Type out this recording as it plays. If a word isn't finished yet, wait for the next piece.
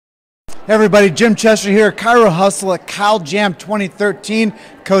Hey everybody, Jim Chester here, Chiro Hustle at Cal Jam 2013,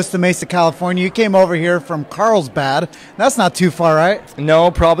 Costa Mesa, California. You came over here from Carlsbad. That's not too far, right?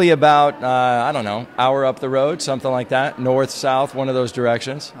 No, probably about, I don't know, hour up the road, something like that. North, south, one of those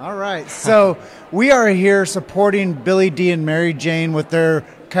directions. All right. So we are here supporting Billy D and Mary Jane with their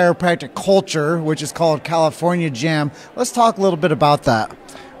chiropractic culture, which is called California Jam. Let's talk a little bit about that.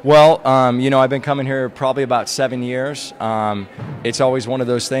 Well, I've been coming here probably about 7 years. It's always one of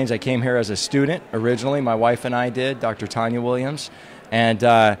those things. I came here as a student originally. My wife and I did, Dr. Tanya Williams. And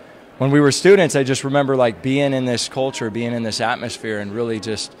when we were students, I just remember like being in this culture, being in this atmosphere, and really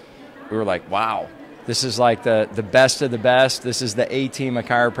just, we were like, wow, this is like the best of the best. This is the A-team of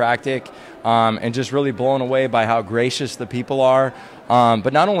chiropractic. And just really blown away by how gracious the people are.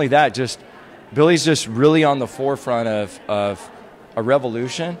 But not only that, just Billy's just really on the forefront of a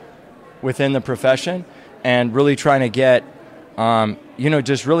revolution within the profession, and really trying to get,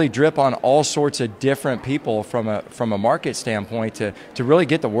 just really drip on all sorts of different people from a market standpoint to really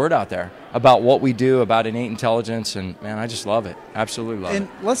get the word out there about what we do, about innate intelligence, and man, I just love it. Absolutely love it. And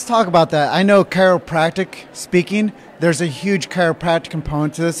let's talk about that. I know chiropractic speaking, there's a huge chiropractic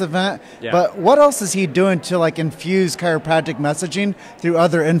component to this event, Yeah. but what else is he doing to like infuse chiropractic messaging through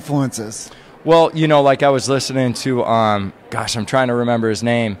other influences? Well, like I was listening to, I'm trying to remember his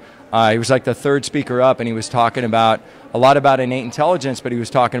name. He was like the third speaker up, and he was talking about a lot about innate intelligence, but he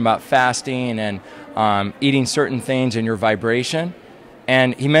was talking about fasting and eating certain things and your vibration.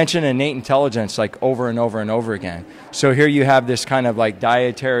 And he mentioned innate intelligence like over and over and over again. So here you have this kind of like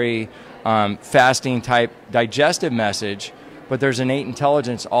dietary, fasting type digestive message, but there's innate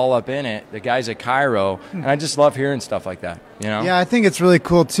intelligence all up in it. The guy's at Chiro, and I just love hearing stuff like that. Yeah, I think it's really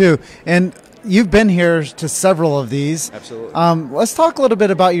cool too. And you've been here to several of these. Absolutely. Let's talk a little bit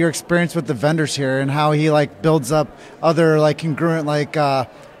about your experience with the vendors here and how he like builds up other like congruent like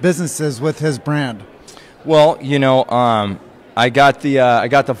businesses with his brand. Well, I got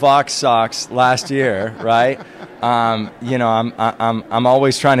the Vox socks last year, right? I'm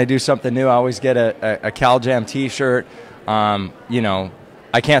always trying to do something new. I always get a Cal Jam T-shirt. I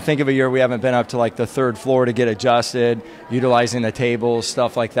can't think of a year we haven't been up to like the third floor to get adjusted, utilizing the tables,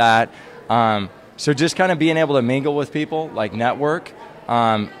 stuff like that. So just kind of being able to mingle with people, like network,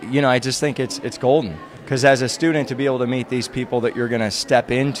 I just think it's golden. Because as a student, to be able to meet these people that you're going to step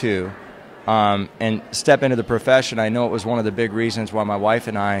into and step into the profession, I know it was one of the big reasons why my wife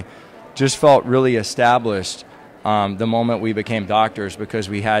and I just felt really established the moment we became doctors, because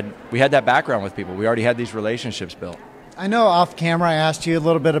we had that background with people. We already had these relationships built. I know off camera I asked you a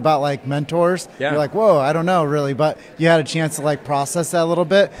little bit about like mentors. Yeah. You're like, whoa, I don't know really, but you had a chance to like process that a little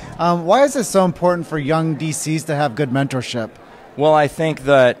bit. Why is it so important for young DCs to have good mentorship? Well, I think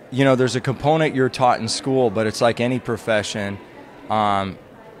that, there's a component you're taught in school, but it's like any profession.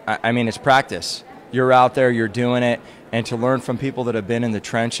 It's practice. You're out there, you're doing it, and to learn from people that have been in the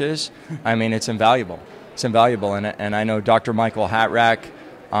trenches, it's invaluable. It's invaluable, and I know Dr. Michael Hatrack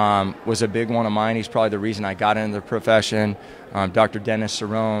was a big one of mine. He's probably the reason I got into the profession. Dr. Dennis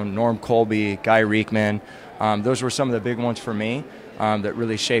Cerrone, Norm Colby, Guy Reekman. Those were some of the big ones for me that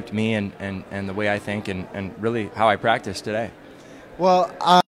really shaped me and the way I think and really how I practice today.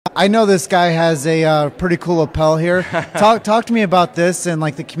 Well, I know this guy has a pretty cool lapel here. Talk to me about this and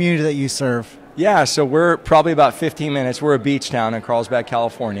like the community that you serve. Yeah, so we're probably about 15 minutes. We're a beach town in Carlsbad,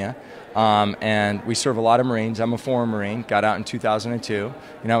 California. And we serve a lot of Marines. I'm a former Marine, got out in 2002.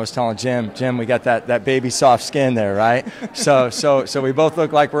 I was telling Jim, we got that baby soft skin there, right? So we both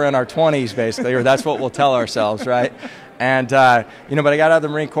look like we're in our 20s, basically, or that's what we'll tell ourselves, right? And, but I got out of the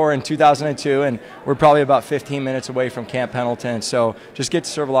Marine Corps in 2002, and we're probably about 15 minutes away from Camp Pendleton. So just get to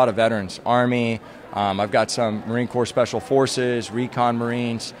serve a lot of veterans, Army. I've got some Marine Corps Special Forces, Recon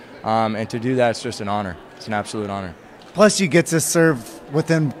Marines, and to do that, it's just an honor. It's an absolute honor. Plus, you get to serve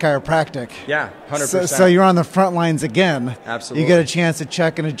within chiropractic. Yeah, 100%. So you're on the front lines again. Absolutely. You get a chance to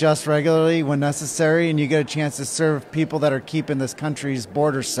check and adjust regularly when necessary, and you get a chance to serve people that are keeping this country's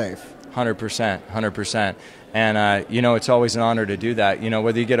borders safe. 100%, 100%. And, it's always an honor to do that.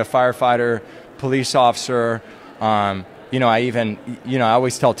 Whether you get a firefighter, police officer, I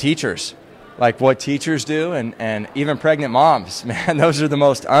always tell teachers, like what teachers do, and even pregnant moms, man, those are the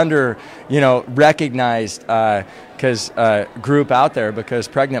most recognized group out there, because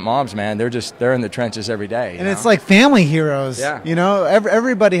pregnant moms, man, they're in the trenches every day. And it's like family heroes. Yeah.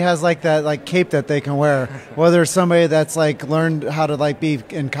 Everybody has like that like cape that they can wear, whether it's somebody that's like learned how to like be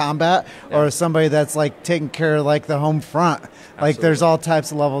in combat, or somebody that's like taking care of like the home front. Like there's all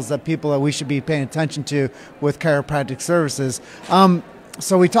types of levels that people that we should be paying attention to with chiropractic services.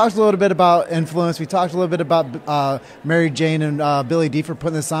 So we talked a little bit about influence. We talked a little bit about Mary Jane and Billy D for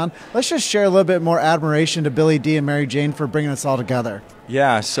putting this on. Let's just share a little bit more admiration to Billy D and Mary Jane for bringing us all together.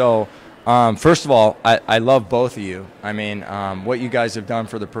 Yeah, so first of all, I love both of you. I mean, what you guys have done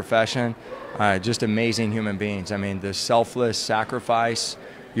for the profession, just amazing human beings. I mean, the selfless sacrifice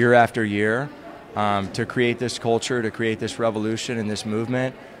year after year to create this culture, to create this revolution and this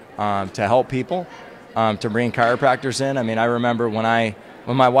movement, to help people, to bring chiropractors in. I mean, I remember when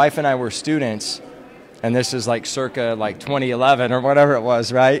my wife and I were students, and this is like circa like 2011 or whatever it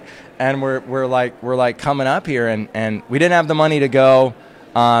was, right? And we're like coming up here, and we didn't have the money to go.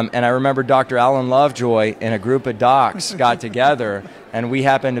 And I remember Dr. Alan Lovejoy and a group of docs got together, and we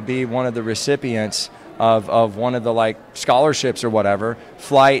happened to be one of the recipients of one of the like scholarships or whatever,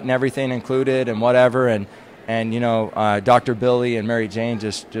 flight and everything included and whatever. And you know, Dr. Billy and Mary Jane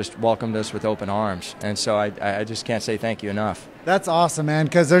just welcomed us with open arms. And so I just can't say thank you enough. That's awesome, man,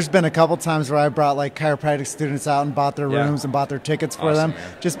 because there's been a couple times where I brought like chiropractic students out and bought their rooms and bought their tickets for them,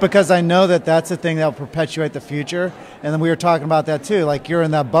 man. Just because I know that that's the thing that will perpetuate the future. And then we were talking about that too, like you're in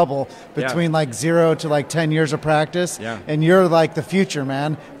that bubble between like 0 to like 10 years of practice, and you're like the future,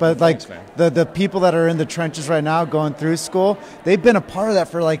 man. But like the people that are in the trenches right now going through school, they've been a part of that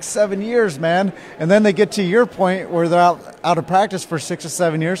for like 7 years, man. And then they get to your point where they're out of practice for 6 or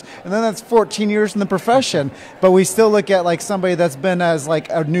 7 years, and then that's 14 years in the profession. But we still look at like somebody that's been as like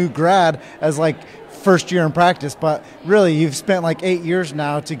a new grad as like first year in practice, but really you've spent like 8 years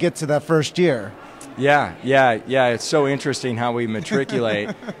now to get to that first year. Yeah. It's so interesting how we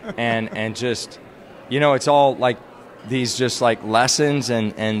matriculate and just, you know, it's all like these just like lessons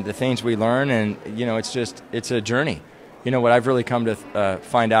and the things we learn, and you know, it's a journey. You know, what I've really come to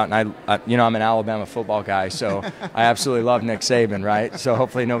find out, and you know, I'm an Alabama football guy, so I absolutely love Nick Saban, right? So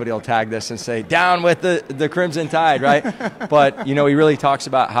hopefully nobody will tag this and say, down with the Crimson Tide, right? But, you know, he really talks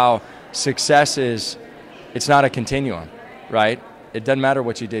about how success it's not a continuum, right? It doesn't matter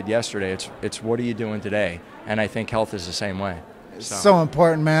what you did yesterday. It's what are you doing today? And I think health is the same way. So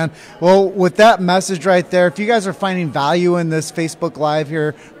important, man. Well, with that message right there, if you guys are finding value in this Facebook Live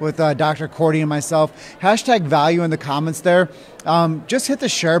here with Dr. Cordie and myself, hashtag value in the comments there. Just hit the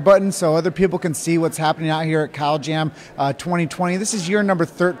share button so other people can see what's happening out here at CalJam 2020. This is year number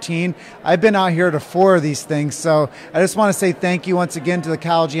 13. I've been out here to 4 of these things, so I just want to say thank you once again to the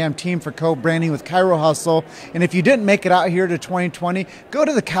CalJam team for co-branding with Chiro Hustle. And if you didn't make it out here to 2020, go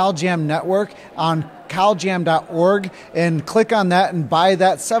to the CalJam network on caljam.org and click on that and buy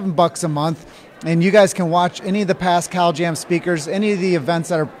that $7 a month. And you guys can watch any of the past CalJam speakers, any of the events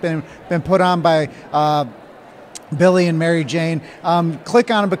that have been put on by Billy and Mary Jane.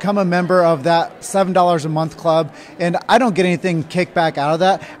 Click on and become a member of that $7 a month club. And I don't get anything kickback out of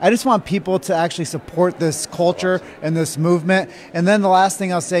that. I just want people to actually support this culture and this movement. And then the last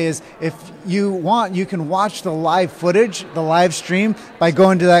thing I'll say is, if you want, you can watch the live footage, the live stream, by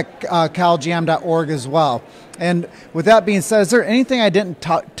going to that caljam.org as well. And with that being said, is there anything I didn't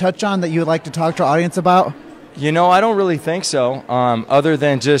touch on that you would like to talk to our audience about? You know, I don't really think so, other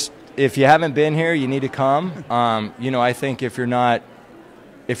than just, if you haven't been here, you need to come. You know, I think if you're not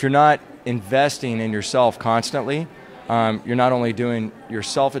investing in yourself constantly, you're not only doing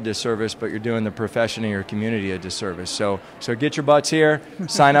yourself a disservice, but you're doing the profession and your community a disservice. So get your butts here,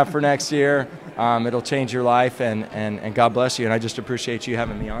 sign up for next year. It'll change your life, and God bless you. And I just appreciate you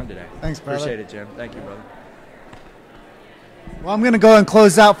having me on today. Thanks, brother. Appreciate it, Jim. Thank you, brother. Well, I'm going to go and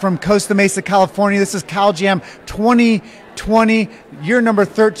close out from Costa Mesa, California. This is CalJam 2020, year number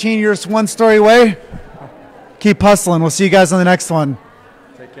 13. You're just one story away. Keep hustling. We'll see you guys on the next one.